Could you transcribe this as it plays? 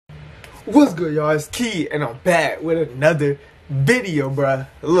What's good, y'all? It's Key, and I'm back with another video, bruh.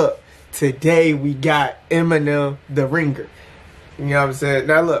 Look, today we got Eminem, the Ringer. You know what I'm saying?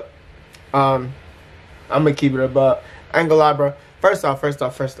 Now look, I'm gonna keep it up. I ain't gonna lie, bro. First off, you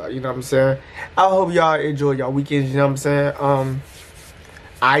know what I'm saying? I hope y'all enjoy y'all weekends, you know what I'm saying?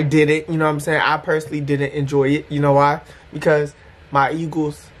 I didn't, you know what I'm saying? I personally didn't enjoy it. You know why? Because my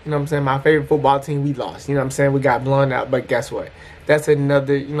Eagles, you know what I'm saying, my favorite football team, we lost. You know what I'm saying? We got blown out, but guess what? That's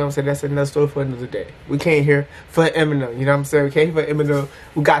another, you know what I'm saying, that's another story for another day. We came here for Eminem, you know what I'm saying? We came here for Eminem.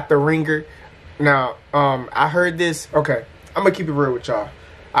 We got the Ringer. Now, I heard this, okay, I'm gonna keep it real with y'all.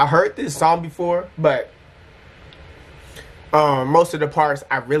 I heard this song before, but most of the parts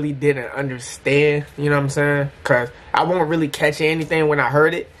I really didn't understand, you know what I'm saying? Because I won't really catch anything when I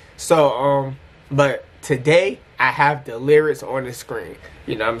heard it. So, but today, I have the lyrics on the screen,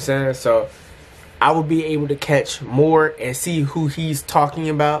 you know what I'm saying? So, I will be able to catch more and see who he's talking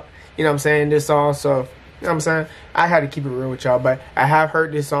about, you know what I'm saying, this song. So, you know what I'm saying? I had to keep it real with y'all, but I have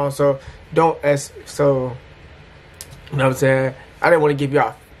heard this song, so you know what I'm saying? I didn't want to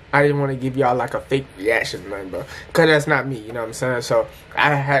give y'all like a fake reaction, man, bro, because that's not me, you know what I'm saying? So,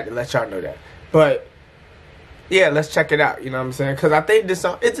 I had to let y'all know that. But, yeah, let's check it out, you know what I'm saying? Because I think this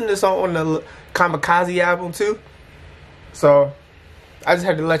song, isn't this song on the Kamikaze album, too? So, I just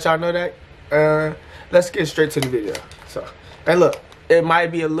had to let y'all know that. Let's get straight to the video. So, and look, it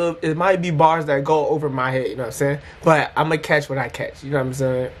might be bars that go over my head, you know what I'm saying? But I'm gonna catch what I catch, you know what I'm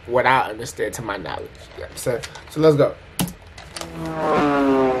saying? What I understand to my knowledge, you know what I'm saying? So let's go.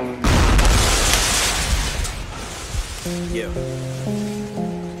 Yeah.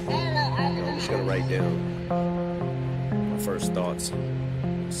 I'm just gonna write down my first thoughts,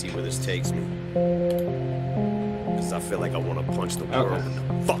 see where this takes me. Cause I feel like I want to punch the world in the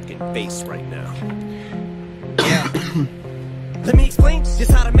fucking face right now. Yeah. Let me explain just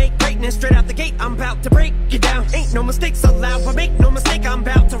how to make greatness straight out the gate. I'm about to break you down. Ain't no mistakes allowed, but make no mistake, I'm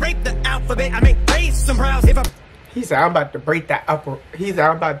about to rape the alphabet. I may raise some brows if I. He said I'm about to break that alphabet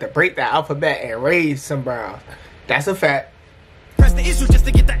and raise some brows. That's a fact. Press the issue just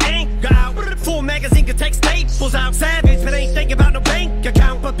to get the anger out. Full magazine can take staples out. Savage, but ain't thinking about no bank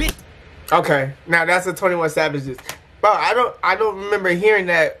account, but bitch. Okay, now that's a 21 Savages. Bro, I don't remember hearing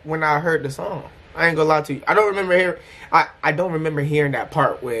that when I heard the song. I ain't gonna lie to you. I don't remember hearing that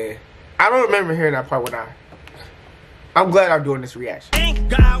part when I'm glad I'm doing this reaction.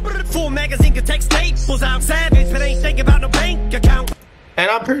 Full magazine can take staples out. Savage, but ain't thinking about no bank account. And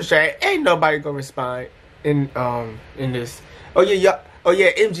I'm pretty sure ain't nobody gonna respond in this. Oh yeah,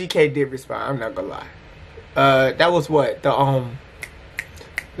 MGK did respond. I'm not gonna lie. That was what? The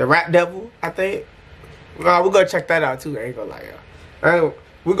Rap Devil, I think. We're gonna check that out too. I ain't gonna lie, y'all.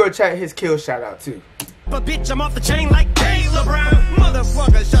 We're gonna check his kill shout out too. But bitch, I'm off the chain like Taylor Brown.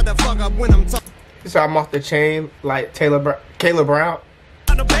 Motherfucker, shut the fuck up when I'm talking. So I'm off the chain like Caleb Brown.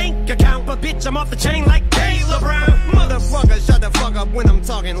 No bank account, but bitch, I'm off the chain like Taylor Brown. Motherfucker, shut the fuck up when I'm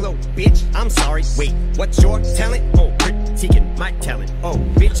talking. Little bitch, I'm sorry. Wait, what's your talent? Oh, critiquing my talent. Oh,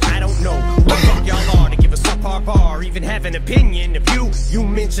 bitch, I don't know what the fuck y'all are to give a subpar bar, even have an opinion of you. You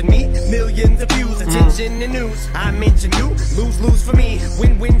mention me, millions of views, attention and news. I mention you, lose for me,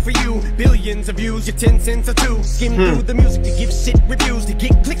 win for you. Billions of views, your 10 cents or two. Skim through the music to give shit reviews, to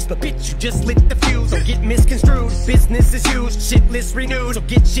get clicks, but bitch, you just lit the fuse. Don't get misconstrued, business is huge, shit list renewed. So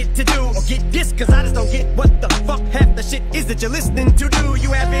get shit to do, or get this, cause I just don't get what the fuck half the shit is that you're listening to. Do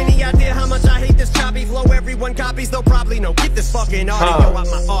you have any idea how much I hate this choppy flow? Everyone copies, they'll probably know. Get this fucking audio out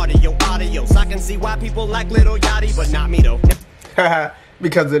my audio, so I can see why people like Little Yachty, but not me though.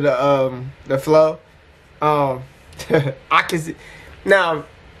 Because of the flow. I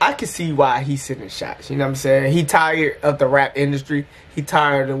can see why he's sending shots, you know what I'm saying? He tired of the rap industry. He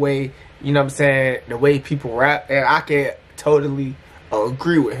tired of the way, you know what I'm saying, the way people rap, and I can totally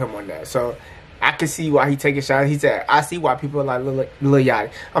agree with him on that. So I can see why he taking shots. He said, I see why people like Lil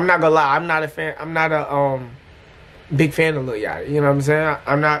Yachty. I'm not gonna lie, I'm not a big fan of Lil Yachty. You know what I'm saying?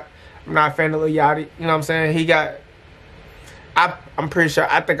 I'm not a fan of Lil Yachty. You know what I'm saying? I'm pretty sure,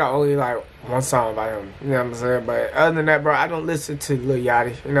 I think I only like one song by him. You know what I'm saying? But other than that, bro, I don't listen to Lil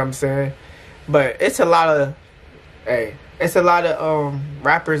Yachty. You know what I'm saying? But it's a lot of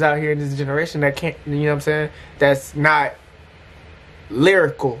rappers out here in this generation that can't, you know what I'm saying, that's not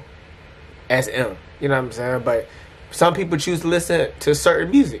lyrical as him. You know what I'm saying? But some people choose to listen to certain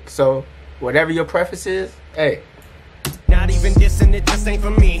music. So whatever your preference is, hey. Not even dissing, it just ain't for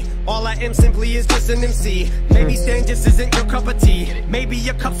me. All I am simply is just an MC. Maybe Stan just isn't your cup of tea. Maybe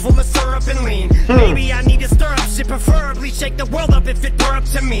a cup full of syrup and lean. Maybe I need to stir up shit, preferably shake the world up if it were up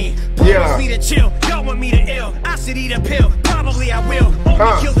to me. Paul wants me to chill, y'all want me to ill. I should eat a pill, probably I will.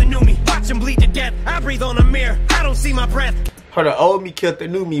 Only kill the new me. bleed to death. I breathe on a mirror, I don't see my breath. Hold on, old me killed the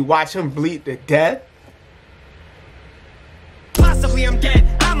new me. Watch him bleed to death. Possibly I'm dead,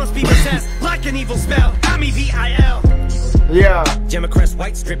 I must be possessed like an evil spell. I'm EVIL. Yeah. Gemma crest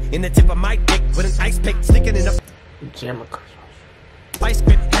white strip in the tip of my dick with an ice pick sticking in the Gemma crest. Vice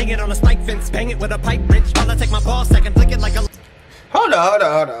grip, hang it on a spike fence, bang it with a pipe wrench while I take my ball sack and flick it like a. Hold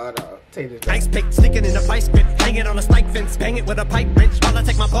on. Take this back. Ice pick, sticking in a vice grip, hang it on a spike fence, bang it with a pipe wrench while I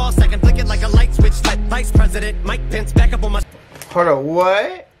take my ball sack and flick it like a light switch. Let Vice President Mike Pence back up on my. Hold on,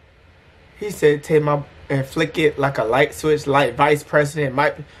 what? He said take my and flick it like a light switch, like Vice President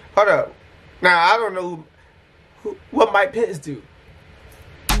Mike. Hold up. Now I don't know what Mike Pence do.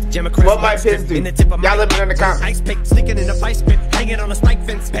 What Mike Pence do? Y'all let me know in the comments. Ice pick, sticking in a vice grip, hang it on a spike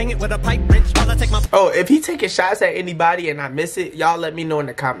fence, bang it with a pipe wrench while I take my. Oh, if he taking shots at anybody and I miss it, y'all let me know in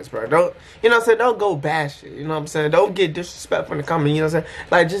the comments, bro. Don't, you know what I'm saying? Don't go bash it. You know what I'm saying? Don't get disrespectful in the comments. You know what I'm saying?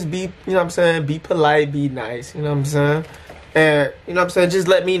 Like, just be, you know what I'm saying? Be polite, be nice. You know what I'm saying? And, you know what I'm saying? Just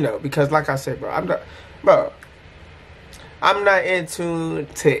let me know. Because, like I said, bro, I'm not into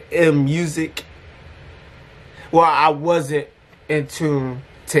M music. Well, I wasn't in tune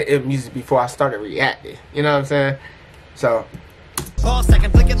to M music before I started reacting. You know what I'm saying? So. Ball sack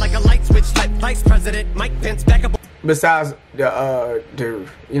and flick it like a light switch, like Vice President Mike Pence back up. Besides the you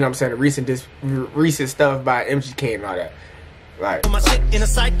know what I'm saying, the recent stuff by MGK and all that. Like. My shit in a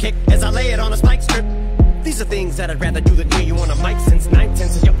sidekick as I lay it on a spike strip. These are things that I'd rather do than hear you on a mic since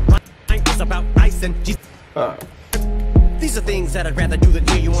 9/10 of your mind is about ice and These are things that I'd rather do than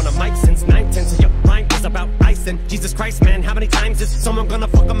hear you on a mic since 9/10 of your mind is about ice and Jesus Christ, man, how many times is someone gonna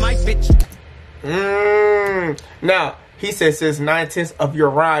fuck a mic, bitch? Now, he says since 9/10 of your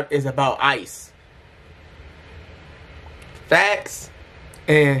rhyme is about ice. Facts.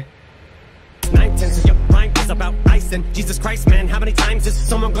 And 9/10 of your mind is about ice and Jesus Christ, man, how many times is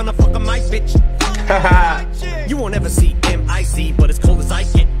someone gonna fuck a mic, bitch? You won't ever see MIC, but as cold as I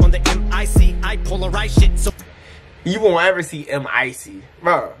get on the MIC, I polarize shit. So you won't ever see MIC,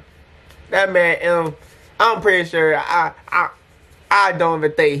 bro. That man M, I'm pretty sure I don't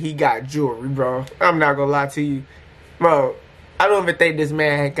even think he got jewelry, bro. I'm not gonna lie to you, bro. I don't even think this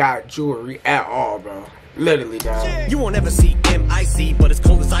man got jewelry at all, bro. Literally, dog. You won't ever see MIC, but as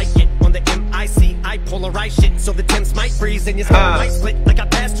cold as I get on the MIC, I polarize shit. So the temps might freeze and your skull might split like I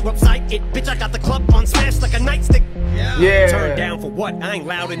passed you upside it. Bitch, I got the club on smash like a nightstick. Yeah. Turn down for what? I ain't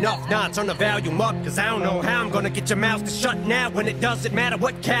loud enough. Nah, turn the volume up, cause I don't know how I'm gonna get your mouth to shut now when it doesn't matter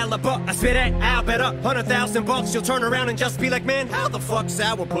what caliber I spit at. I'll bet up $100,000 you'll turn around and just be like, man, how the fuck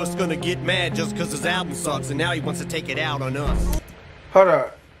Sourpuss gonna get mad just cause his album sucks and now he wants to take it out on us? Hold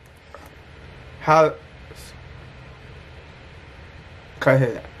up. How? Go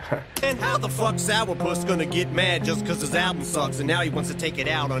ahead. And how the fuck Sourpuss gonna get mad just cause his album sucks and now he wants to take it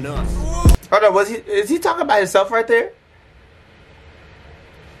out on us? Hold on, is he talking about himself right there?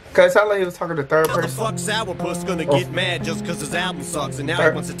 Cause it sounded like he was talking to third person. How the fuck Sourpuss gonna get mad just cause his album sucks and now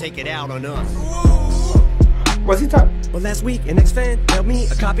he wants to take it out on us? What's he talking? Well, last week an ex-fan mailed me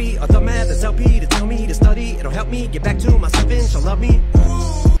a copy of the Mathers LP to tell me to study. It'll help me get back to myself and she'll love me.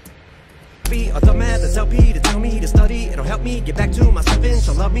 Of the Mathers LP to tell me to study. It'll help me get back to myself and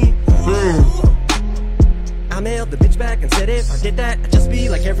she'll love me. I mailed the bitch back and said if I did that, I'd just be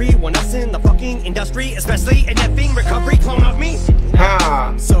like everyone else in the fucking industry, especially an effing recovery clone of me.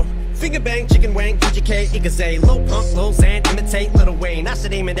 So, finger bang, chicken wang, UGK, Igazay, Lil Pump, Lil Xan, imitate Lil Wayne. I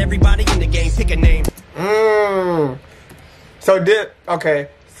should aim at everybody in the game, pick a name. Okay,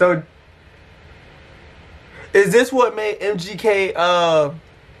 so is this what made MGK,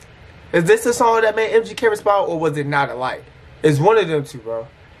 is this the song that made MGK respond, or was it Not Alike? It's one of them two, bro.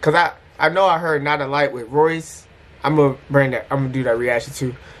 Cause I know I heard Not Alike with Royce. I'm gonna do that reaction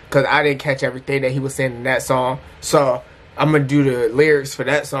too. Cause I didn't catch everything that he was saying in that song. So I'm gonna do the lyrics for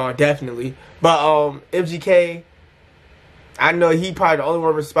that song, definitely. But MGK, I know he probably the only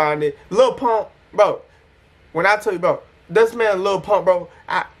one responded. Lil Pump, bro. When I tell you, bro, this man Lil Pump, bro,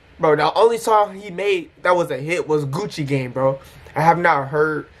 the only song he made that was a hit was Gucci Game, bro. I have not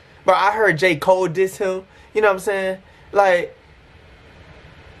heard. But I heard J. Cole diss him. You know what I'm saying? Like,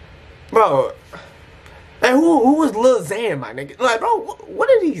 bro. And who was Lil Xan, my nigga? Like, bro, what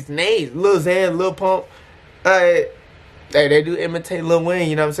are these names? Lil Xan, Lil Pump. Like, they do imitate Lil Wayne,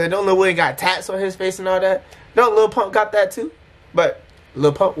 you know what I'm saying? Don't Lil Wayne got tats on his face and all that? Don't Lil Pump got that too? But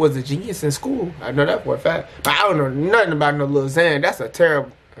Lil Pump was a genius in school. I know that for a fact. But I don't know nothing about no Lil Xan. That's a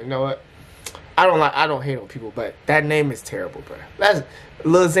terrible, you know what? I don't hate on people, but that name is terrible, bro. That's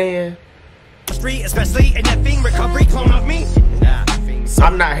Lil Xan. Especially an effing recovery clone of me.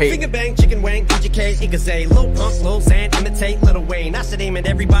 I'm not hating. Finger bang, chicken wang, PGK, Igazay, Lil Pump, Lil Xan, imitate Lil Wayne. I should aim at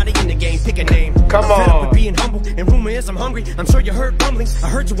everybody in the game, pick a name. Come I'm fed up on. with being humble, and rumor is I'm hungry. I'm sure you heard rumblings. I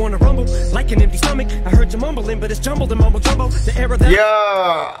heard you wanna rumble, like an empty stomach. I heard you mumbling, but it's jumbled and mumble jumbo. The era that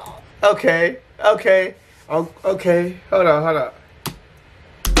Okay. Okay. Hold on.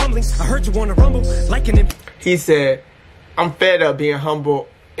 rumblings. I heard you wanna rumble, like an empty He said, I'm fed up being humble,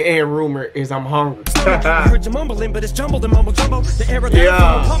 and rumor is I'm hungry. I heard you mumbling, but it's jumbled and mumble jumbo. The era that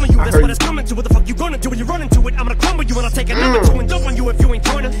I'm pummel you, that's what it's coming to. What the fuck you gonna do when you run into it? I'm gonna crumble you and I'll take a number 2 and dump on you if you ain't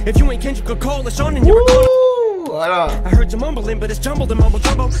joiner. If you ain't Kendrick or Cole, it's on and you're a corner. I heard you mumbling, but it's jumbled and mumble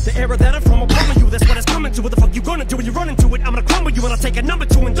jumbo. The era that I'm from will pummel you, that's what it's coming to. What the fuck you gonna do when you run into it? I'm gonna crumble you and I'll take a number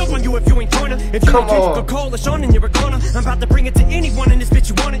 2 and dump on you if you ain't joiner. If you ain't Kendrick or Cole, it's on and you're a corner. I'm about to bring it to anyone in this bitch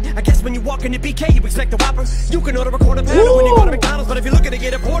you want it. I guess when you walk into BK, you expect a Whopper. You can order a quarter pounder when you go to McDonald's, but if you're looking to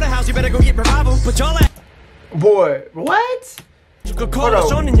get a porterhouse, you better go get revival. But y'all Boy, what? you could call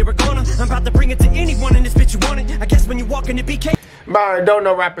us on and you're a corner. I'm about to bring it to anyone in this bitch you want it. I guess when you walk into BK. Bro, don't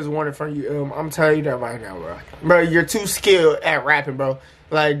no rappers want it from you. I'm telling you that right now, bro. Bro, you're too skilled at rapping, bro.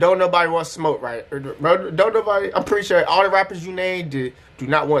 Like, don't nobody want smoke, right? Bro, don't nobody. I'm pretty sure all the rappers you named do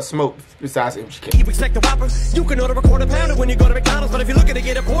not want smoke besides MGK. You expect a Whopper. You can order a quarter pounder when you go to McDonald's, but if you're looking to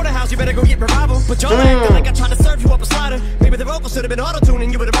get a porterhouse, you better go get revival. But y'all acting like I tried to serve you up a slider. Maybe the vocals should have been auto-tuned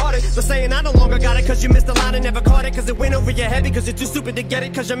and you would have bought it. But saying I no longer got it cause you missed the line and never caught it, cause it went over your head because you're too stupid to get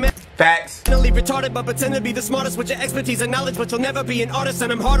it, cause you're Facts. mentally retarded, but pretend to be the smartest with your expertise and knowledge, but you'll never be an artist.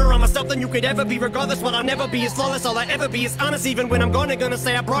 And I'm harder on myself than you could ever be. Regardless, what I'll never be is flawless. All I ever be is honest. Even when I'm gonna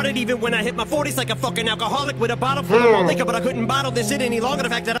say I brought it. Even when I hit my 40s like a fucking alcoholic with a bottle full of more liquor, but I couldn't bottle this shit any longer. The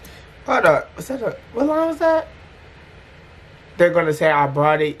fact that Hold up. What line was that? They're gonna say I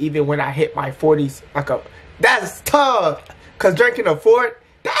brought it even when I hit my 40s. That's tough. Cause drinking a Fort,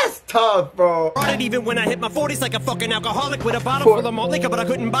 that's tough, bro. Brought it even when I hit my 40s like a fucking alcoholic with a bottle full of more liquor, but I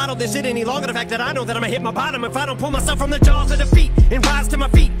couldn't bottle this shit any longer. The fact that I know that I'm gonna hit my bottom if I don't pull myself from the jaws of defeat and rise to my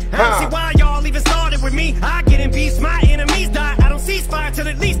feet. I don't see why y'all even started with me. I get in peace, my enemies die. I don't cease fire till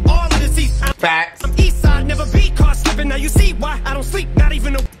at least all of the cease. Facts. I'm east side, never be caught slipping. Now you see why I don't sleep, not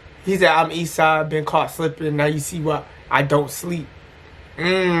even a. He said, I'm east side, been caught slipping. Now you see why I don't sleep.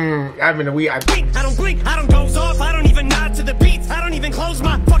 I've been a week. I don't blink, I don't doze off, I don't even nod to the beats. I don't even close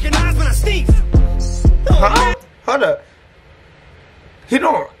my fucking eyes when I sneeze. Hold up. He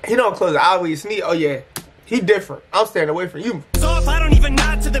don't close the eye when you sneeze. Oh yeah. He different. I'm staying away from you. Off, I don't even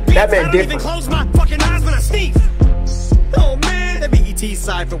nod to the beats. That man I don't different. even close my fucking eyes when I sneeze. Oh man, that BET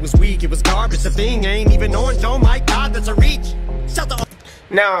cipher was weak, it was garbage. The thing ain't even orange. Oh my god, that's a reach. Shut the.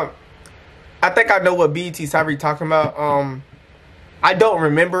 Now, I think I know what BET Cypher talking about. I don't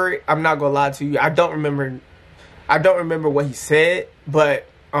remember it. I'm not gonna lie to you. I don't remember what he said. But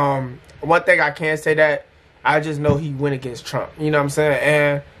one thing I can say that I just know he went against Trump. You know what I'm saying?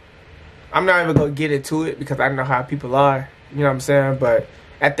 And I'm not even gonna get into it because I know how people are. You know what I'm saying? But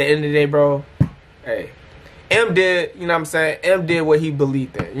at the end of the day, bro, hey, M did. You know what I'm saying? M did what he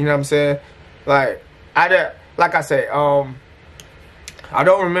believed in. You know what I'm saying? Like I said, I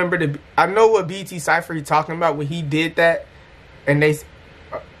don't remember I know what BET Cypher he talking about when he did that, and they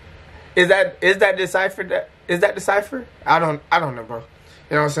is that the Cypher the Cypher? I don't know, bro.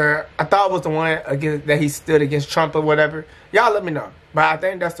 You know what I'm saying? I thought it was the one against that he stood against Trump or whatever. Y'all let me know, but I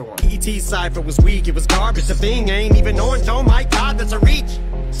think that's the one. BET Cypher was weak, it was garbage. The thing ain't even orange. Oh my god, that's a reach.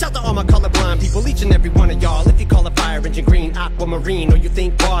 Shout to all my colorblind people, each and every one of y'all. If you call a fire engine green, aquamarine, or you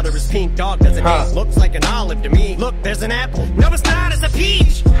think water is pink, dog doesn't it? Looks like an olive to me. Look, there's an apple. No, it's not, it's a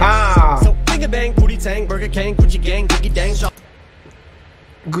peach. So finger bang, booty tang, Burger King, Gucci gang, Dookie dang,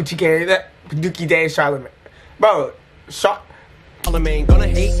 Gucci gang, Dookie dang, Charlemagne, bro. Charlemagne gonna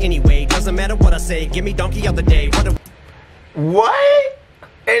hate anyway. Doesn't matter what I say. Give me donkey of the day. What?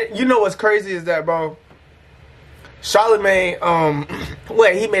 And you know what's crazy is that, bro, Charlemagne,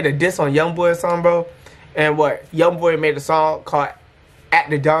 he made a diss on Youngboy or something, bro. And Youngboy made a song called At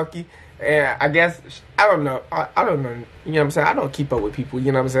the Donkey. And I guess, I don't know. I don't know. You know what I'm saying? I don't keep up with people,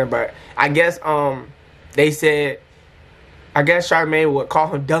 you know what I'm saying? But I guess, they said, I guess Charlemagne would call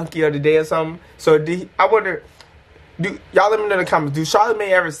him Donkey of the Day or something. So I wonder, y'all let me know in the comments, do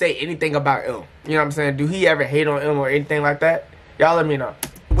Charlemagne ever say anything about M? You know what I'm saying? Do he ever hate on M or anything like that? Y'all let me know.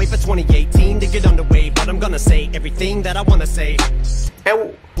 Wait for 2018 to get underway, but I'm gonna say everything that I wanna say.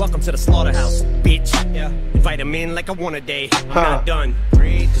 And Welcome to the slaughterhouse, bitch. Yeah. Invite him in like I want a day. I'm not done.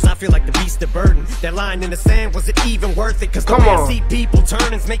 Cause I feel like the beast of burden. That line in the sand, was it even worth it? Cause the way I see people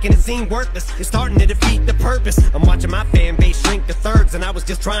turning's making it seem worthless. It's starting to defeat the purpose. I'm watching my fan base shrink to thirds, and I was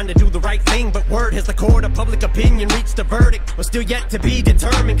just trying to do the right thing. But word has the court of public opinion reached a verdict. But still yet to be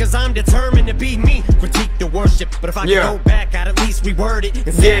determined, cause I'm determined to be me. Critique the worship, but if I could go back, I'd at least reword it.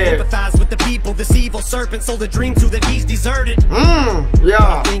 Instead empathize with the people this evil serpent sold a dream to that he's deserted.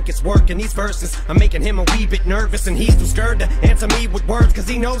 I think it's working these verses. I'm making him a wee bit nervous, and he's too scared to answer me with words, cause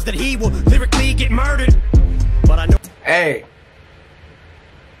he knows that he will lyrically get murdered. But I know. Hey,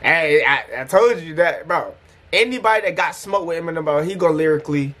 I told you that, bro. Anybody that got smoked with Eminem, bro, he gonna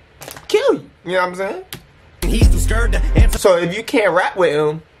lyrically kill you. You know what I'm saying? He's too scared to answer. So if you can't rap with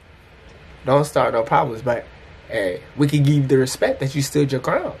him, don't start no problems. But hey, we can give you the respect that you stood your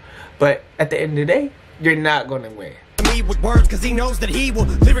ground. But at the end of the day, you're not gonna win. Me with words, cause he knows that he will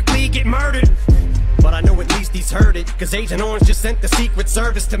lyrically get murdered. But I know at least he's heard it, cause Agent Orange just sent the Secret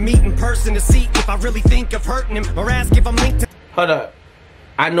Service to meet in person to see if I really think of hurting him, or ask if I'm linked to. Hold up.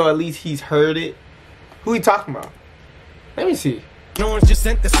 I know at least he's heard it. Who he talking about? Let me see. Orange just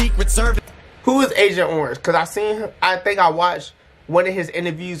sent the Secret Service. Who is Agent Orange? Cause I seen him, I think I watched one of his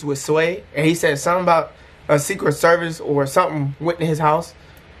interviews with Sway, and he said something about a Secret Service or something went to his house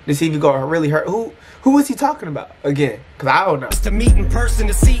to see if he gonna really hurt. Who is he talking about again? Cause I don't know. To meet in person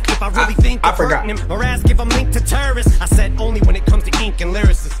to see if I really think of hurting him, or ask if I'm linked to terrorists. I said only when it comes to ink and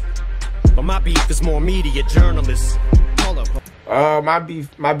lyricists. But my beef is more media journalists. Hold up. My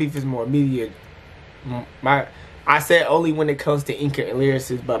beef is more media. I said only when it comes to ink and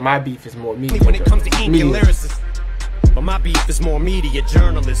lyricists, but my beef is more media. Only when it comes to ink and lyricists. But my beef is more media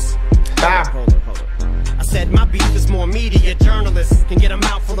journalists. Hold up. I said my beef is more media journalists. Can get a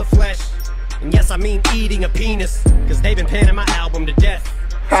mouthful of flesh. And yes, I mean eating a penis, cause they've been panning my album to death.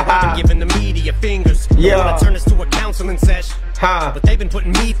 So I've been giving the media fingers. I wanna turn this to a counseling sesh. But they've been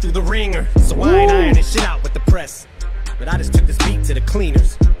putting me through the ringer. So I ain't ironing shit out with the press. But I just took this beat to the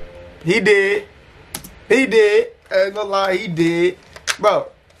cleaners. He did. I ain't gonna lie, he did. Bro,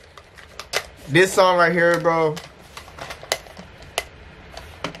 this song right here, bro,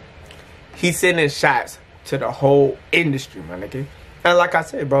 he's sending shots to the whole industry, my nigga. And like I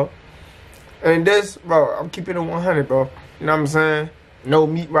said, bro, and this, bro, I'm keeping it 100, bro. You know what I'm saying? No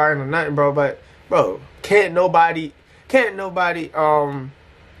meat riding or nothing, bro. But, bro, can't nobody,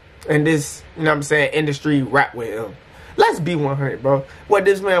 in this, you know what I'm saying, industry rap with him. Let's be 100, bro. What,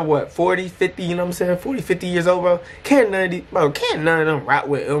 this man, what, 40, 50, you know what I'm saying? 40, 50 years old, bro. Can't none of them rap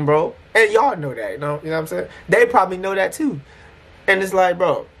with him, bro. And y'all know that, you know what I'm saying? They probably know that, too. And it's like,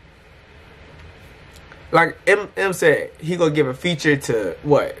 bro, like M said, he gonna give a feature to,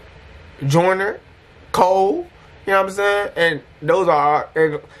 what? Joyner, Cole, you know what I'm saying? And those are,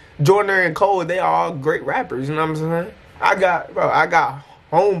 and Joyner and Cole, they are all great rappers, you know what I'm saying? I got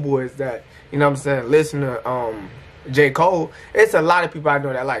homeboys that, you know what I'm saying, listen to J. Cole. It's a lot of people I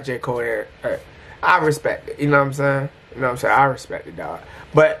know that like J. Cole, and I respect it, you know what I'm saying? You know what I'm saying? I respect it, dog.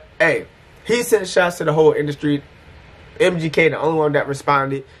 But, hey, he sent shots to the whole industry. MGK, the only one that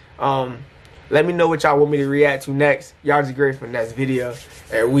responded. Let me know what y'all want me to react to next. Y'all just great for the next video.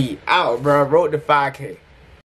 And we out, bro. Road to 5K.